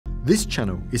This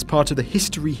channel is part of the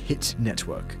History Hit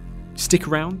network. Stick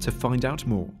around to find out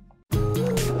more. I'm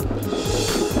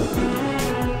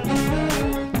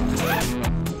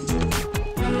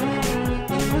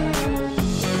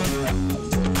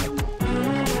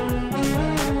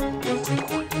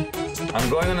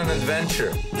going on an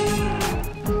adventure.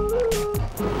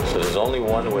 So there's only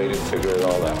one way to figure it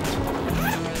all out.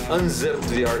 Unzip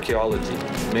the archaeology.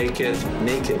 Make it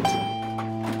naked.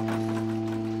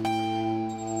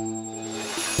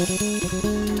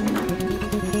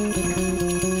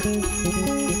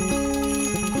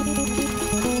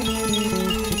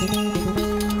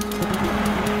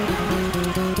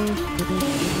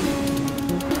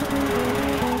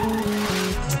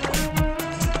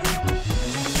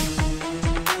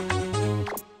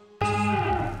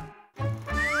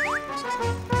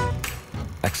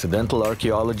 Accidental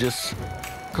archaeologists,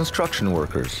 construction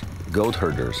workers, goat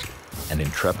herders, and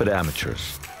intrepid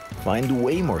amateurs find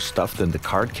way more stuff than the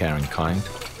card-carrying kind.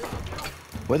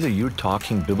 Whether you're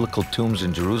talking biblical tombs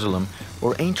in Jerusalem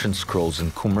or ancient scrolls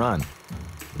in Qumran,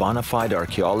 bona fide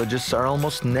archaeologists are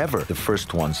almost never the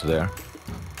first ones there.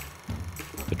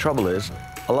 The trouble is,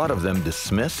 a lot of them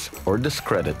dismiss or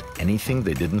discredit anything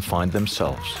they didn't find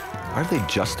themselves. Are they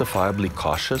justifiably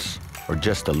cautious or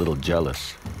just a little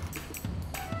jealous?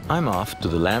 I'm off to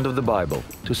the land of the Bible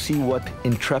to see what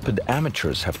intrepid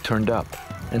amateurs have turned up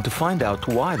and to find out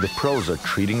why the pros are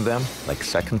treating them like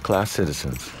second-class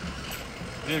citizens.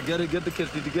 Here, get the kiss.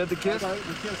 Did you get the kiss? I got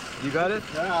the kiss. You got it?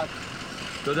 Yeah.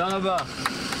 Toda raba.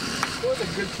 That was a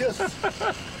good kiss.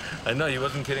 I know, he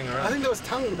wasn't kidding around. I think there was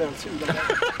tongue in there, too.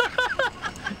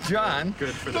 John,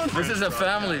 this is a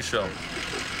family show.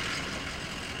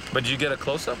 But did you get a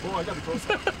close-up? Oh, I got a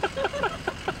close-up.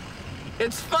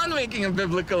 It's fun making a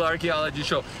biblical archaeology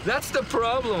show. That's the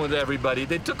problem with everybody.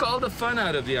 They took all the fun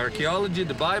out of the archaeology,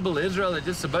 the Bible, Israel. They're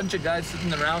just a bunch of guys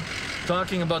sitting around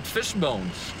talking about fish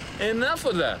bones. Enough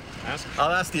of that.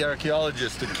 I'll ask the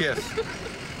archaeologist to kiss,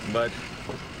 but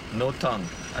no tongue.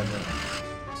 I know.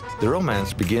 The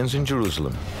romance begins in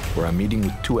Jerusalem, where I'm meeting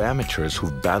with two amateurs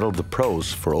who've battled the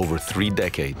pros for over 3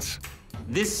 decades.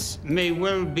 This may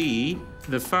well be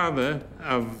the father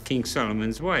of King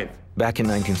Solomon's wife. Back in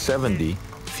 1970,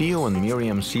 Theo and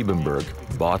Miriam Siebenberg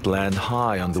bought land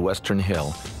high on the Western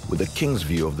Hill with a king's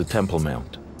view of the Temple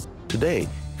Mount. Today,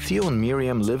 Theo and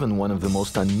Miriam live in one of the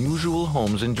most unusual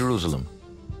homes in Jerusalem.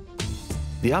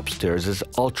 The upstairs is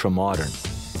ultra-modern.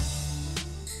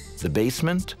 The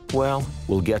basement? Well,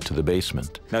 we'll get to the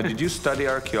basement. Now, did you study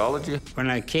archaeology? When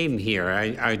I came here,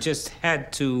 I just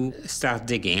had to start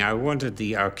digging. I wanted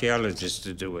the archaeologists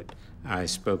to do it. I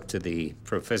spoke to the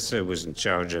professor who was in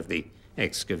charge of the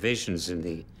excavations in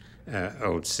the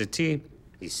old city.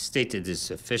 He stated this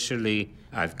officially.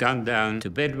 I've gone down to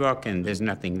bedrock and there's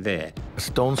nothing there. A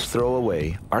stone's throw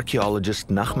away, archaeologist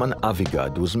Nachman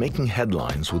Avigad was making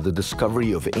headlines with the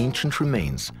discovery of ancient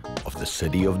remains of the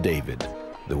city of David.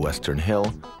 The Western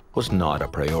Hill was not a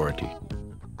priority.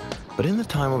 But in the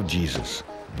time of Jesus,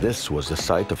 this was the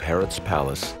site of Herod's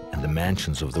palace and the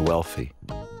mansions of the wealthy.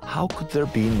 How could there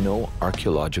be no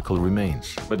archaeological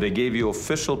remains? But they gave you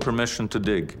official permission to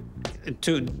dig.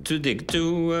 To dig,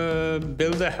 to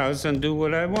build a house and do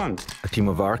what I want. A team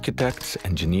of architects,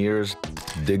 engineers,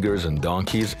 diggers, and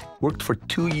donkeys worked for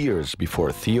 2 years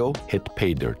before Theo hit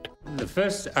pay dirt. The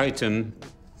first item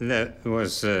that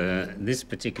was this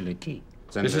particular key.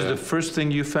 This is the first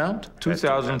thing you found?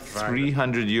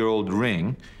 2,300-year-old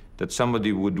ring that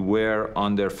somebody would wear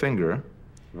on their finger.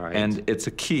 Right. And it's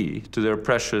a key to their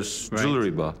precious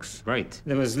jewelry box. Right.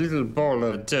 There was a little ball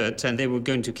of dirt, and they were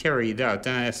going to carry it out.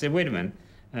 And I said, wait a minute.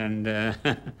 And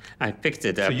I picked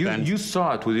it up. So you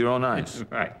saw it with your own eyes?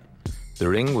 Right. The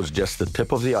ring was just the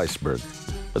tip of the iceberg,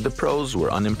 but the pros were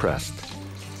unimpressed.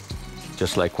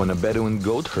 Just like when a Bedouin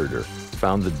goat herder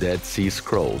found the Dead Sea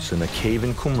Scrolls in a cave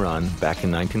in Qumran back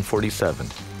in 1947.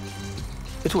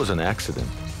 It was an accident.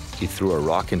 He threw a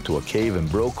rock into a cave and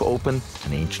broke open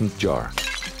an ancient jar.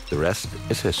 The rest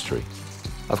is history.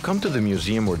 I've come to the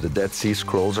museum where the Dead Sea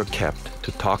Scrolls are kept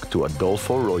to talk to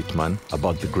Adolfo Reutmann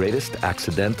about the greatest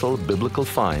accidental biblical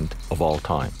find of all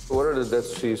time. What are the Dead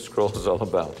Sea Scrolls all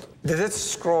about? The Dead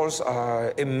Sea Scrolls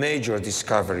are a major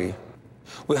discovery.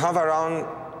 We have around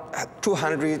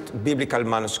 200 biblical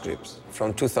manuscripts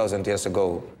from 2,000 years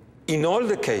ago. In all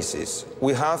the cases,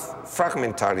 we have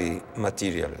fragmentary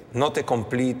material, not a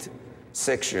complete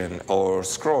section or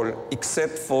scroll,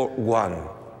 except for one,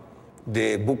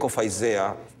 the Book of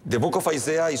Isaiah. The Book of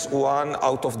Isaiah is one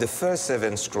out of the first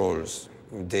 7 scrolls,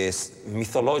 the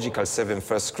mythological 7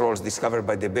 first scrolls discovered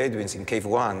by the Bedouins in Cave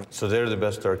 1. So they're the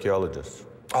best archaeologists?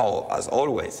 Oh, as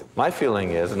always. My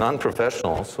feeling is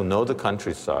non-professionals who know the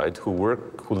countryside, who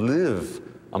work, who live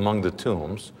among the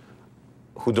tombs,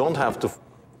 who don't have to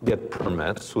get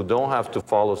permits, who don't have to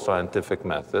follow scientific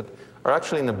method, are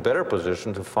actually in a better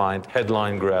position to find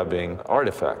headline-grabbing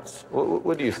artifacts.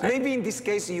 What do you think? Maybe in this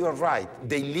case you are right.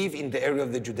 They live in the area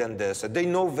of the Judean desert. They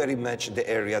know very much the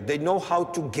area. They know how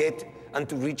to get and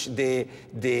to reach the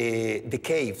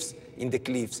caves in the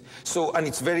cliffs. So, and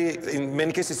it's very, in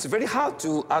many cases, it's very hard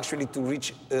to actually to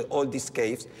reach all these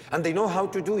caves, and they know how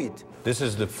to do it. This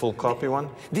is the full copy one?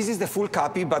 This is the full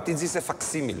copy, but this is a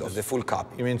facsimile of the full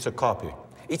copy. You mean it's a copy?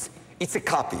 It's a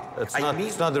copy.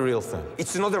 It's not the real thing.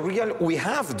 It's not the real. We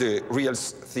have the real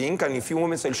thing, and in a few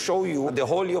moments I'll show you the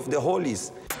Holy of the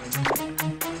Holies.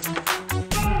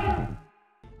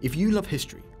 If you love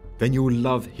history, then you'll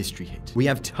love History Hit. We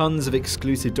have tons of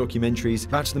exclusive documentaries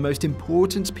about the most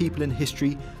important people in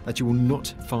history that you will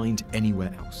not find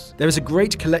anywhere else. There is a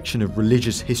great collection of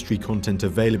religious history content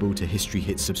available to History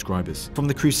Hit subscribers, from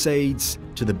the Crusades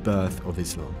to the birth of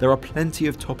Islam. There are plenty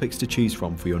of topics to choose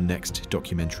from for your next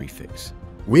documentary fix.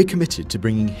 We're committed to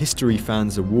bringing history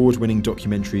fans award-winning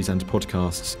documentaries and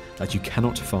podcasts that you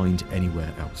cannot find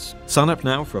anywhere else. Sign up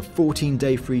now for a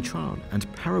 14-day free trial,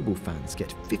 and Parable fans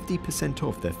get 50%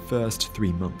 off their first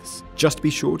 3 months. Just be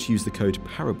sure to use the code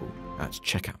PARABLE at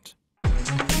checkout.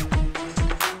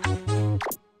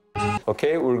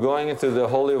 Okay, we're going into the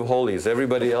Holy of Holies.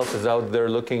 Everybody else is out there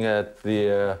looking at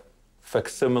the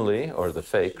facsimile, or the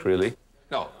fake, really.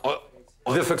 No.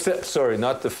 Sorry,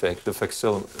 not the fake, the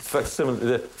facsimile,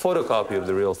 the photocopy of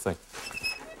the real thing.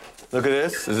 Look at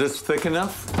this. Is this thick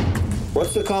enough?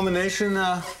 What's the combination?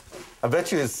 I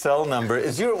bet you his cell number.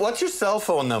 What's your cell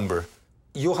phone number?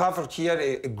 You have here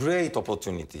a great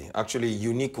opportunity, actually a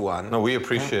unique one. No, we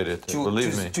appreciate it,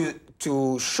 believe me.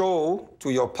 To show to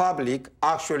your public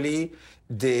actually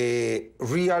the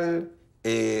real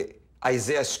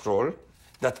Isaiah scroll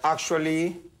that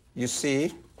actually, you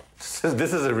see,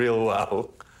 this is a real wow.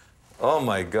 Oh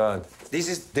my God. This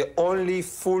is the only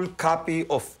full copy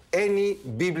of any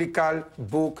biblical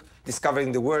book discovered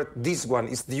in the world. This one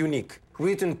is unique,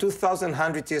 written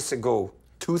 2,100 years ago.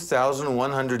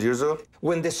 2,100 years ago?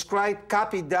 When the scribe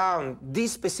copied down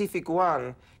this specific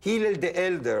one, Hillel the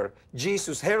Elder,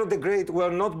 Jesus, Herod the Great were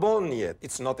not born yet.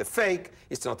 It's not a fake,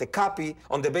 it's not a copy.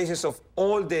 On the basis of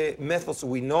all the methods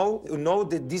we know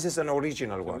that this is an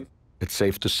original one. It's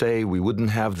safe to say we wouldn't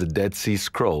have the Dead Sea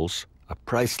Scrolls, a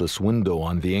priceless window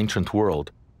on the ancient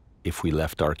world, if we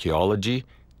left archaeology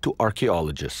to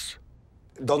archaeologists.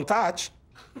 Don't touch.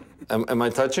 Am I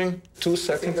touching? 2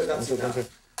 seconds?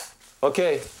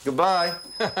 Okay, goodbye.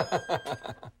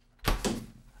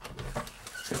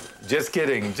 Just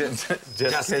kidding.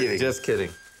 Just kidding.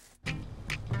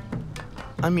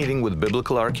 I'm meeting with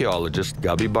biblical archaeologist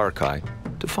Gabi Barkay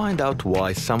to find out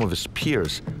why some of his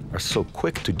peers are so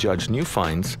quick to judge new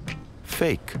finds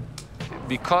fake.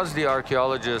 Because the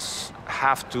archaeologists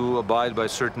have to abide by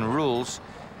certain rules,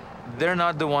 they're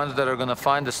not the ones that are going to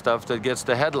find the stuff that gets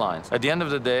the headlines. At the end of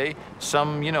the day,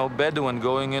 some, Bedouin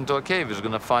going into a cave is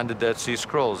going to find the Dead Sea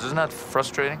Scrolls. Isn't that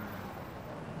frustrating?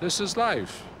 This is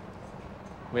life.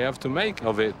 We have to make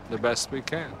of it the best we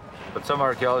can. But some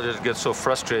archaeologists get so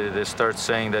frustrated, they start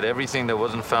saying that everything that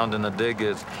wasn't found in the dig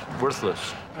is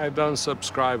worthless. I don't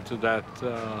subscribe to that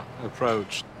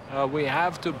approach. We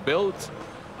have to build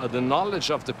the knowledge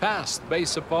of the past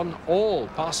based upon all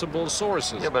possible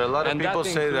sources. Yeah, but a lot of people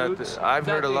say that. I've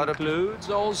heard a lot of... That includes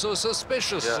also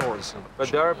suspicious sources. But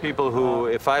there are people who,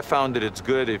 if I found it, it's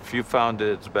good. If you found it,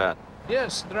 it's bad.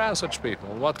 Yes, there are such people.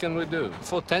 What can we do?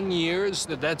 For 10 years,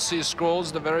 the Dead Sea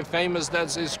Scrolls, the very famous Dead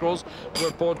Sea Scrolls,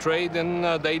 were portrayed in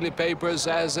daily papers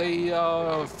as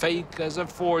a fake, as a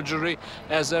forgery,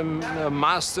 as a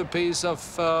masterpiece of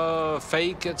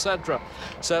fake, etc.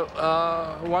 So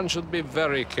one should be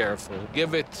very careful.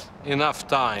 Give it enough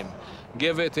time,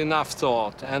 give it enough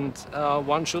thought, and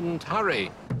one shouldn't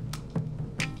hurry.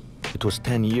 It was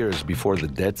 10 years before the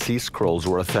Dead Sea Scrolls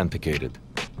were authenticated,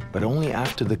 but only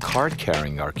after the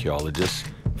card-carrying archaeologists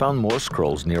found more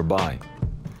scrolls nearby.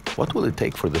 What will it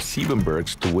take for the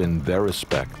Siebenbergs to win their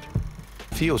respect?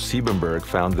 Theo Siebenberg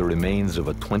found the remains of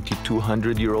a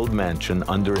 2,200-year-old mansion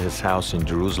under his house in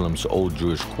Jerusalem's old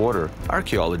Jewish quarter.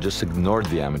 Archaeologists ignored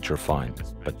the amateur find,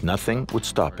 but nothing would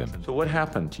stop him. So what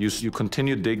happened? You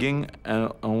continued digging,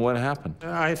 and what happened?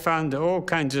 I found all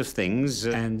kinds of things,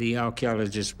 and the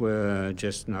archaeologists were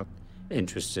just not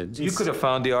interested. You could have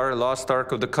found the lost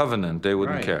Ark of the Covenant. They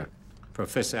wouldn't care.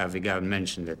 Professor Avigal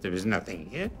mentioned that there was nothing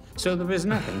here, so there was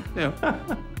nothing. No.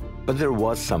 But there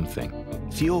was something.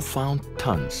 Theo found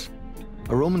tons.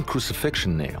 A Roman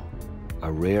crucifixion nail, a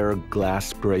rare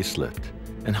glass bracelet,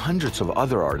 and hundreds of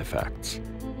other artifacts.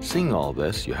 Seeing all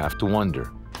this, you have to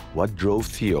wonder, what drove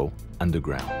Theo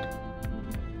underground?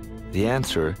 The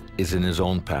answer is in his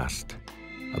own past.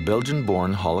 A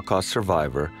Belgian-born Holocaust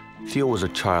survivor, Theo was a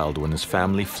child when his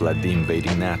family fled the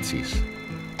invading Nazis.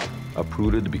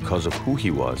 Uprooted because of who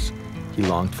he was, he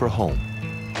longed for home.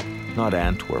 Not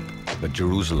Antwerp, but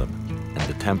Jerusalem and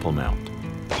the Temple Mount,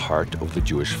 the heart of the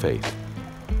Jewish faith.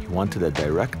 He wanted a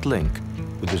direct link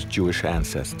with his Jewish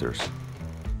ancestors.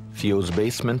 Theo's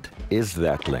basement is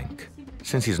that link.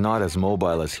 Since he's not as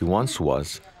mobile as he once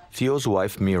was, Theo's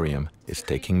wife Miriam is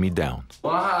taking me down.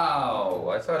 Wow,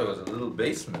 I thought it was a little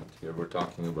basement here we're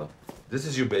talking about. This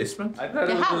is your basement? I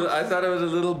thought it was a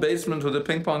little basement with a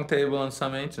ping pong table and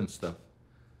some ancient stuff.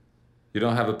 You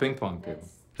don't have a ping pong table?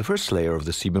 The first layer of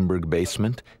the Siebenberg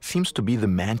basement seems to be the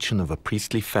mansion of a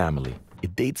priestly family.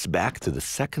 It dates back to the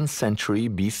 2nd century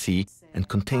BC and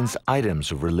contains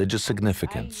items of religious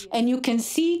significance. And you can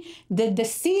see that the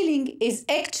ceiling is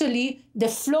actually the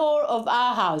floor of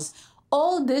our house.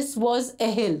 All this was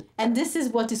a hill, and this is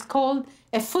what is called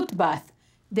a footbath.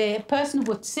 The person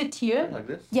would sit here. Like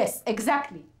this? Yes,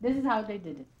 exactly. This is how they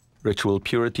did it. Ritual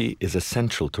purity is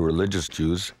essential to religious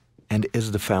Jews and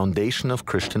is the foundation of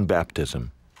Christian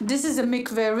baptism. This is a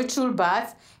mikveh ritual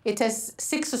bath. It has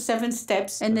 6 or 7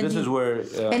 steps. And This is where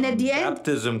and at the end,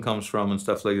 baptism comes from and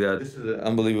stuff like that. This is an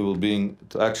unbelievable being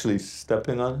to actually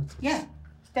stepping on it. yeah,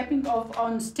 stepping off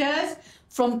on stairs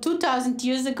from 2,000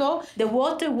 years ago. The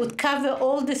water would cover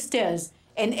all the stairs,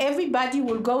 and everybody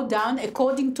will go down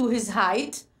according to his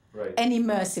height and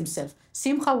immerse himself.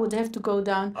 Simcha would have to go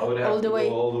down I would have all the to way.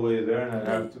 go all the way there, and I'd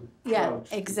have to Yeah, crouch.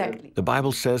 exactly. The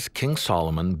Bible says King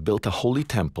Solomon built a holy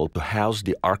temple to house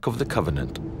the Ark of the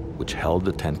Covenant, which held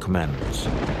the 10 Commandments.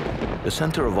 The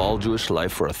center of all Jewish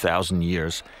life for 1,000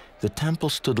 years, the temple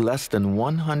stood less than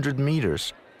 100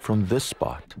 meters from this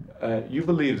spot. You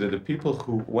believe that the people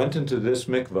who went into this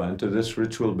mikvah, into this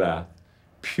ritual bath,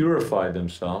 purified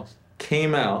themselves,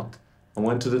 came out, and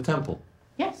went to the temple.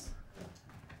 Yes.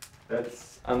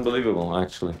 That's unbelievable,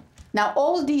 actually. Now,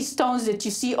 all these stones that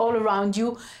you see all around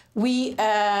you, we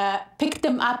picked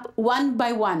them up one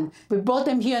by one. We brought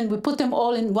them here and we put them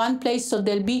all in one place so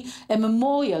there'll be a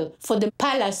memorial for the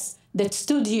palace that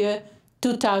stood here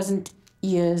 2,000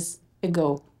 years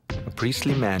ago. A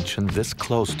priestly mansion this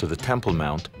close to the Temple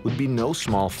Mount would be no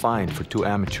small find for 2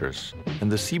 amateurs.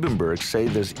 And the Siebenbergs say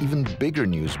there's even bigger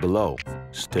news below.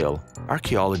 Still,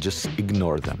 archaeologists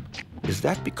ignore them. Is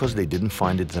that because they didn't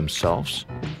find it themselves?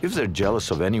 If they're jealous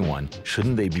of anyone,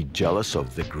 shouldn't they be jealous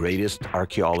of the greatest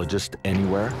archaeologist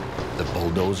anywhere, the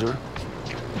bulldozer?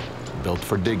 Built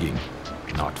for digging,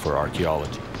 not for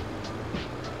archaeology.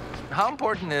 How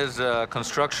important is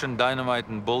construction, dynamite,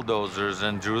 and bulldozers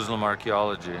in Jerusalem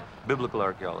archaeology, biblical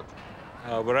archaeology?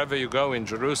 Wherever you go in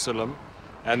Jerusalem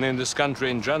and in this country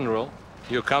in general,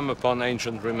 you come upon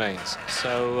ancient remains.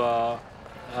 So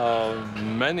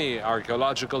many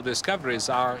archaeological discoveries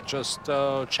are just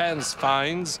chance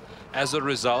finds as a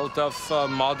result of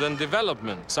modern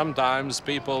development. Sometimes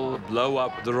people blow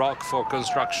up the rock for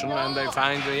construction and they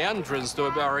find the entrance to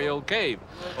a burial cave.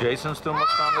 Jason's tomb was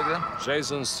found again?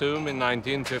 Jason's tomb in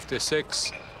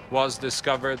 1956 was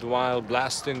discovered while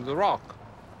blasting the rock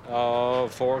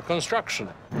for construction.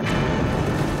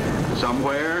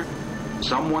 Somewhere,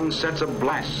 someone sets a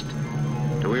blast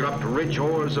to erupt rich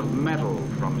ores of metal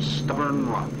from stubborn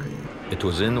rock. It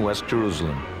was in West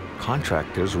Jerusalem.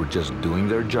 Contractors were just doing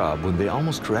their job when they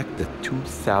almost wrecked the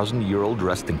 2,000-year-old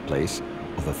resting place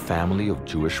of a family of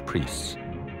Jewish priests.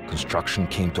 Construction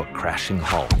came to a crashing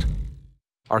halt.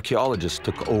 Archaeologists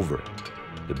took over.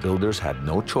 The builders had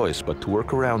no choice but to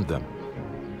work around them.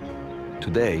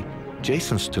 Today,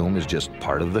 Jason's tomb is just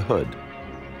part of the hood.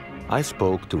 I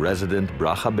spoke to resident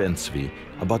Bracha Ben-Zvi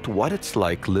about what it's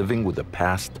like living with a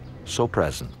past so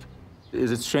present.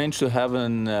 Is it strange to have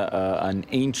an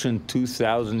ancient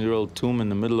 2,000-year-old tomb in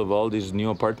the middle of all these new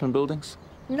apartment buildings?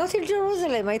 Not in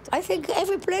Jerusalem. I think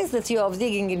every place that you are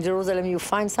digging in Jerusalem, you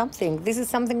find something. This is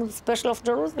something special of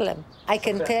Jerusalem. I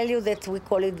can tell you that we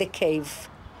call it the cave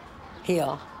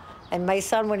here. And my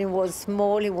son, when he was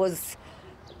small, he was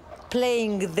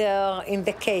playing there in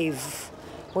the cave.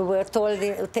 We were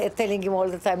telling him all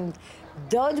the time,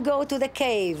 don't go to the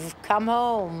cave, come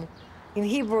home. In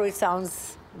Hebrew, it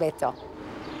sounds better.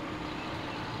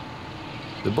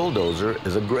 The bulldozer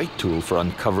is a great tool for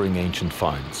uncovering ancient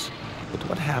finds. But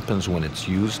what happens when it's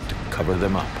used to cover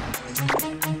them up?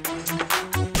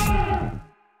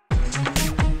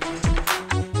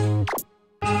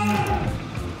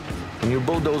 When your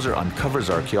bulldozer uncovers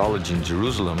archaeology in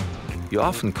Jerusalem, you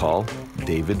often call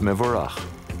David Mevorach.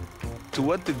 To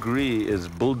what degree is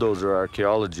bulldozer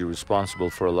archaeology responsible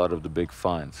for a lot of the big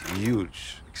finds?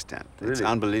 Huge extent. It's Really?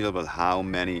 unbelievable how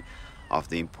many of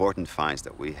the important finds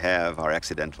that we have are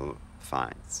accidental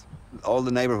finds. All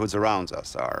the neighborhoods around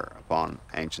us are upon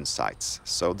ancient sites,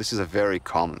 so this is a very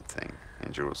common thing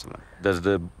in Jerusalem. Does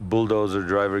the bulldozer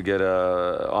driver get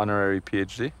a honorary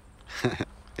PhD?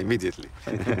 Immediately.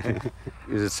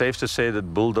 Is it safe to say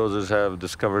that bulldozers have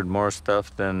discovered more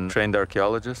stuff than trained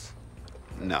archaeologists?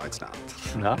 No, it's not.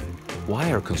 No?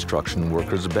 Why are construction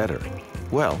workers better?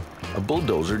 Well, a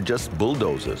bulldozer just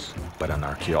bulldozes, but an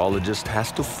archaeologist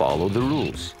has to follow the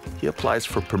rules. He applies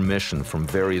for permission from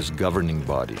various governing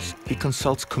bodies. He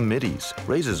consults committees,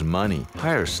 raises money,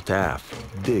 hires staff,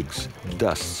 digs,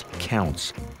 dusts,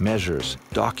 counts, measures,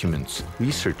 documents,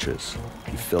 researches.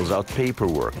 He fills out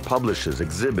paperwork, publishes,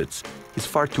 exhibits. He's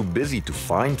far too busy to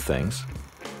find things.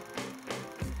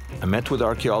 I met with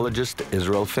archaeologist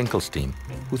Israel Finkelstein,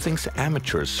 who thinks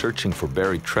amateurs searching for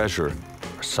buried treasure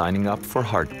are signing up for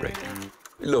heartbreak.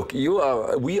 Look,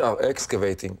 we are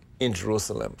excavating in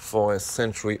Jerusalem for a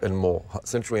century and more,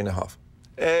 century and a half.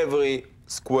 Every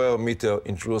square meter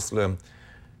in Jerusalem,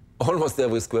 almost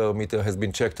every square meter has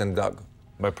been checked and dug.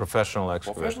 By professional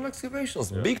excavators? Professional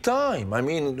excavations, big time. I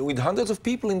mean, with hundreds of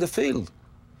people in the field,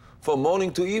 from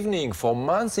morning to evening, for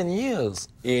months and years,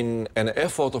 in an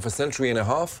effort of a century and a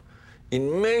half,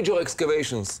 in major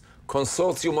excavations,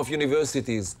 consortium of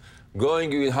universities, going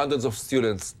with hundreds of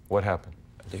students. What happened?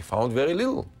 They found very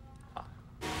little.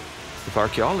 If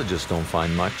archaeologists don't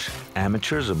find much,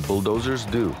 amateurs and bulldozers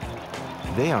do.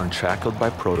 They aren't shackled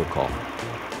by protocol.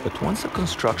 But once a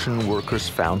construction worker's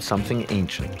found something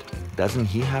ancient, doesn't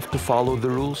he have to follow the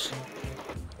rules?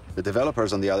 The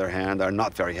developers, on the other hand, are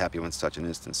not very happy when such an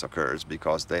instance occurs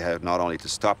because they have not only to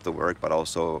stop the work, but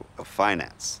also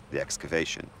finance the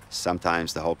excavation.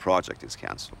 Sometimes the whole project is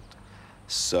canceled.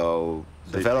 So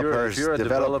developers, if you're a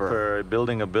developer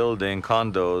building a building,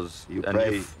 condos,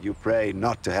 you pray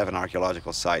not to have an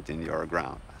archaeological site in your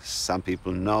ground. Some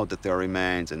people know that there are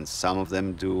remains, and some of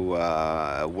them do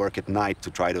work at night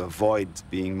to try to avoid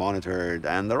being monitored,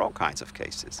 and there are all kinds of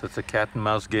cases. So it's a cat and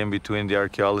mouse game between the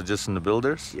archaeologists and the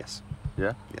builders? Yes.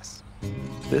 Yeah? Yes.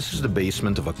 This is the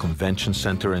basement of a convention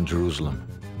center in Jerusalem.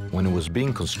 When it was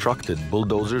being constructed,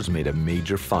 bulldozers made a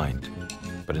major find.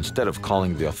 But instead of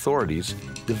calling the authorities,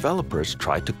 developers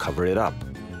tried to cover it up.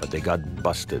 But they got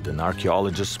busted and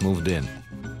archaeologists moved in.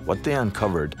 What they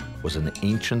uncovered was an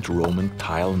ancient Roman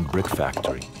tile and brick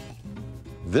factory.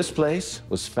 This place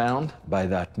was found by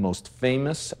that most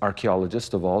famous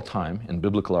archaeologist of all time, in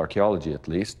biblical archaeology at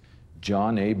least,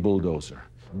 John A. Bulldozer.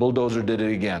 Bulldozer did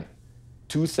it again.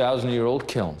 2,000-year-old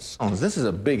kilns. Oh, this is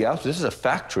a big outfit. This is a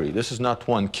factory. This is not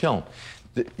one kiln.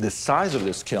 The size of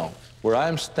this kiln, where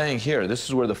I'm staying here, this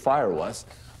is where the fire was.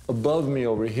 Above me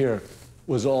over here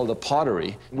was all the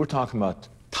pottery. We're talking about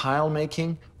tile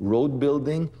making, road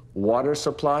building, water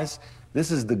supplies.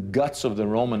 This is the guts of the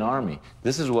Roman army.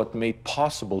 This is what made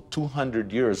possible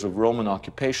 200 years of Roman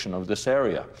occupation of this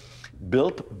area.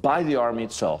 Built by the army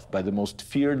itself, by the most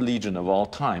feared legion of all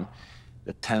time,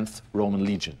 the 10th Roman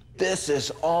Legion. This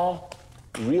is all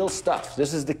real stuff.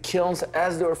 This is the kilns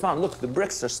as they were found. Look, the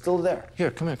bricks are still there.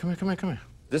 Here, come here.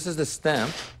 This is the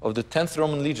stamp of the 10th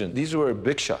Roman Legion. These were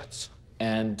big shots,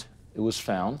 and it was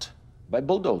found by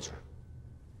bulldozer.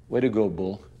 Way to go,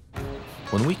 Bull.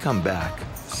 When we come back,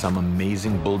 some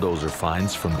amazing bulldozer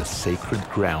finds from the sacred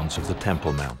grounds of the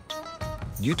Temple Mount.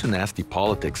 Due to nasty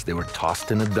politics, they were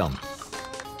tossed in a dump.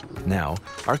 Now,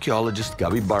 archaeologist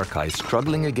Gabi Barca is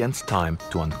struggling against time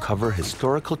to uncover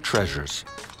historical treasures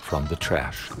from the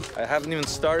trash. I haven't even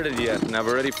started yet, and I've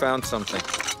already found something.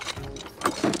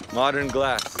 Modern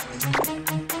glass.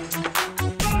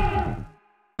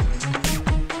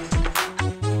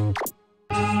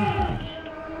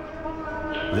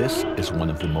 This is one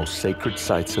of the most sacred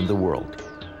sites in the world.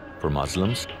 For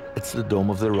Muslims, it's the Dome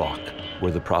of the Rock,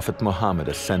 where the Prophet Muhammad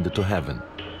ascended to heaven.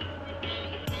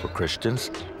 For Christians,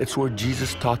 it's where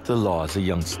Jesus taught the law as a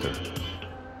youngster.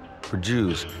 For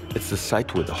Jews, it's the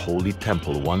site where the Holy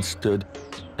Temple once stood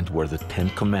and where the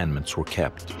 10 Commandments were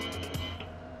kept.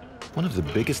 One of the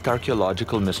biggest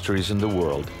archaeological mysteries in the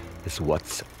world is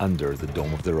what's under the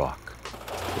Dome of the Rock.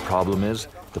 The problem is,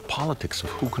 the politics of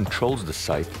who controls the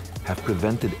site have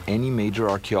prevented any major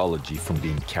archaeology from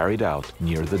being carried out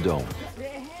near the dome.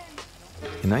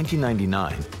 In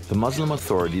 1999, the Muslim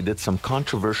Authority did some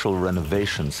controversial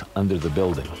renovations under the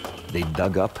building. They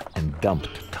dug up and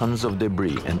dumped tons of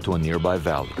debris into a nearby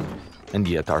valley. And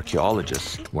yet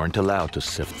archaeologists weren't allowed to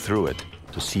sift through it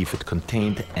to see if it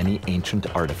contained any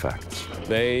ancient artifacts.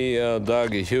 They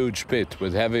dug a huge pit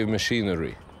with heavy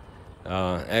machinery.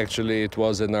 Actually, it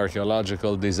was an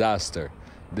archaeological disaster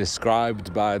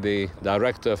described by the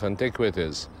Director of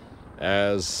Antiquities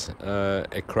as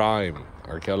a crime,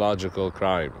 archaeological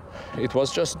crime. It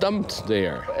was just dumped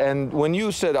there. And when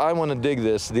you said, I want to dig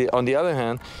this, on the other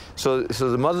hand, so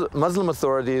the Muslim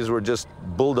authorities were just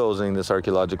bulldozing this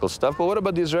archaeological stuff, but what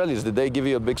about the Israelis? Did they give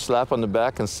you a big slap on the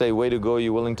back and say, way to go,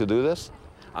 you're willing to do this?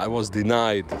 I was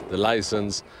denied the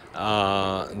license.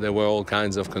 There were all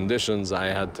kinds of conditions. I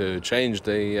had to change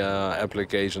the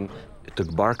application. It took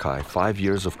Barkai 5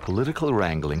 years of political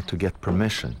wrangling to get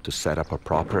permission to set up a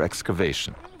proper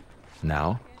excavation.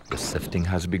 Now, the sifting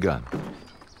has begun.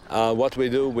 What we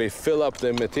do, we fill up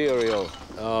the material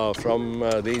from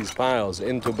these piles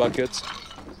into buckets.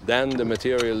 Then the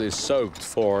material is soaked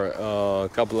for a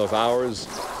couple of hours,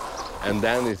 and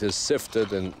then it is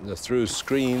sifted through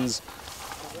screens.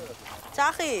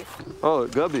 Oh,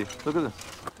 Gabi, look at that.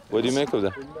 What do you make of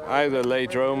that? Either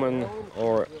late Roman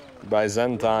or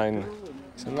Byzantine.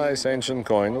 It's a nice ancient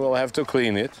coin. We'll have to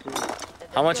clean it.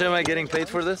 How much am I getting paid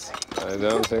for this? I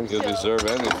don't think you deserve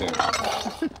anything.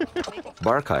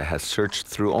 Barkai has searched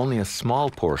through only a small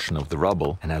portion of the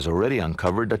rubble and has already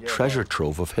uncovered a treasure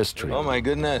trove of history. Oh my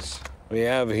goodness. We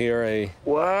have here a...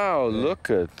 Wow, look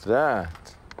at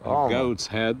that. A goat's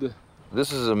head.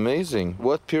 This is amazing.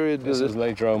 What period This is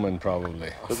late Roman,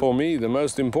 probably. For me, the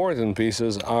most important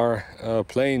pieces are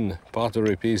plain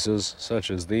pottery pieces, such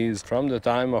as these, from the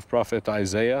time of Prophet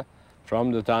Isaiah,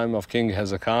 from the time of King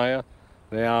Hezekiah.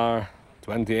 They are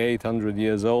 2,800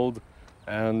 years old,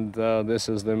 and this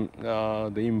is the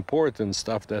important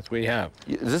stuff that we have.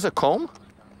 Is this a comb?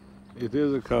 It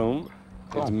is a comb.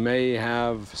 It may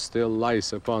have still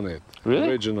lice upon it. Really?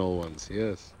 Original ones,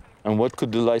 yes. And what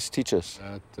could the lice teach us?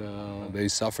 That they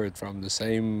suffered from the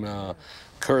same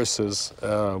curses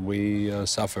we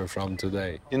suffer from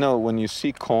today. You know, when you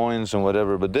see coins and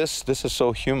whatever, but this is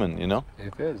so human, you know?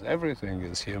 It is. Everything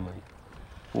is human.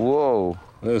 Whoa.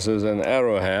 This is an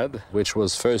arrowhead, which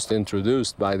was first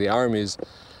introduced by the armies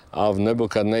of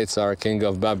Nebuchadnezzar, king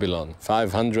of Babylon,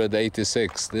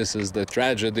 586. This is the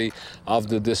tragedy of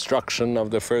the destruction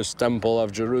of the first temple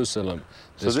of Jerusalem,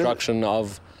 destruction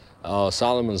of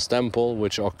Solomon's temple,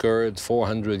 which occurred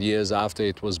 400 years after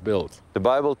it was built. The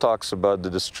Bible talks about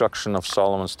the destruction of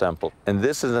Solomon's temple. And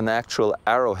this is an actual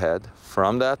arrowhead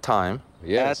from that time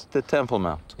at the Temple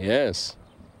Mount. Yes.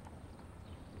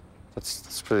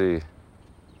 That's pretty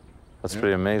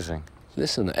amazing.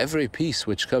 Listen, every piece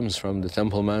which comes from the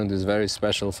Temple Mount is very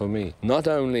special for me. Not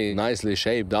only nicely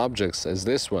shaped objects as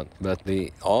this one, but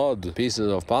the odd pieces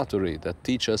of pottery that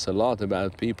teach us a lot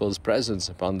about people's presence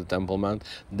upon the Temple Mount.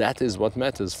 That is what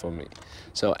matters for me.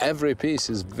 So every piece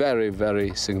is very,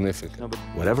 very significant.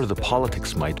 Whatever the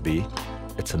politics might be,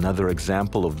 it's another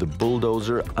example of the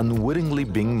bulldozer unwittingly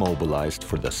being mobilized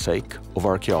for the sake of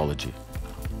archaeology.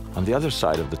 On the other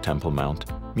side of the Temple Mount,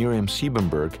 Miriam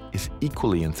Siebenberg is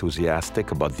equally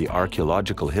enthusiastic about the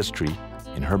archaeological history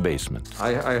in her basement.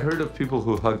 I heard of people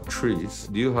who hug trees.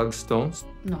 Do you hug stones?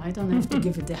 No, I don't have to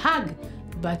give it a hug,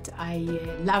 but I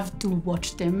love to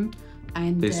watch them.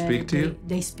 And they speak to you?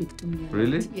 They speak to me.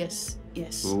 Really? Yes,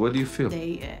 yes. Well, what do you feel?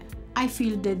 I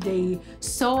feel that they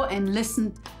saw and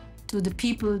listened to the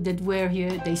people that were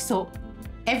here. They saw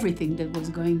everything that was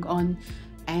going on,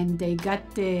 and they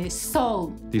got the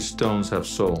soul. These stones have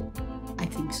soul. I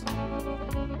think so.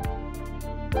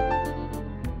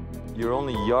 You're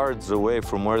only yards away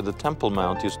from where the Temple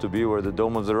Mount used to be, where the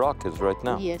Dome of the Rock is right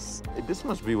now. Yes. This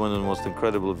must be one of the most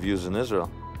incredible views in Israel.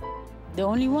 The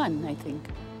only one, I think.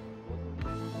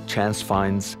 Chance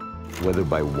finds, whether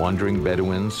by wandering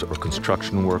Bedouins or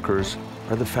construction workers,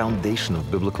 are the foundation of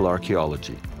biblical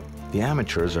archaeology. The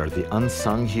amateurs are the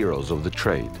unsung heroes of the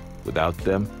trade. Without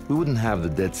them, we wouldn't have the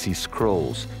Dead Sea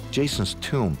Scrolls, Jason's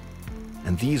tomb,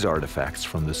 and these artifacts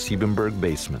from the Siebenberg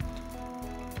basement.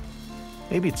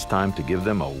 Maybe it's time to give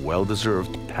them a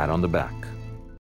well-deserved pat on the back.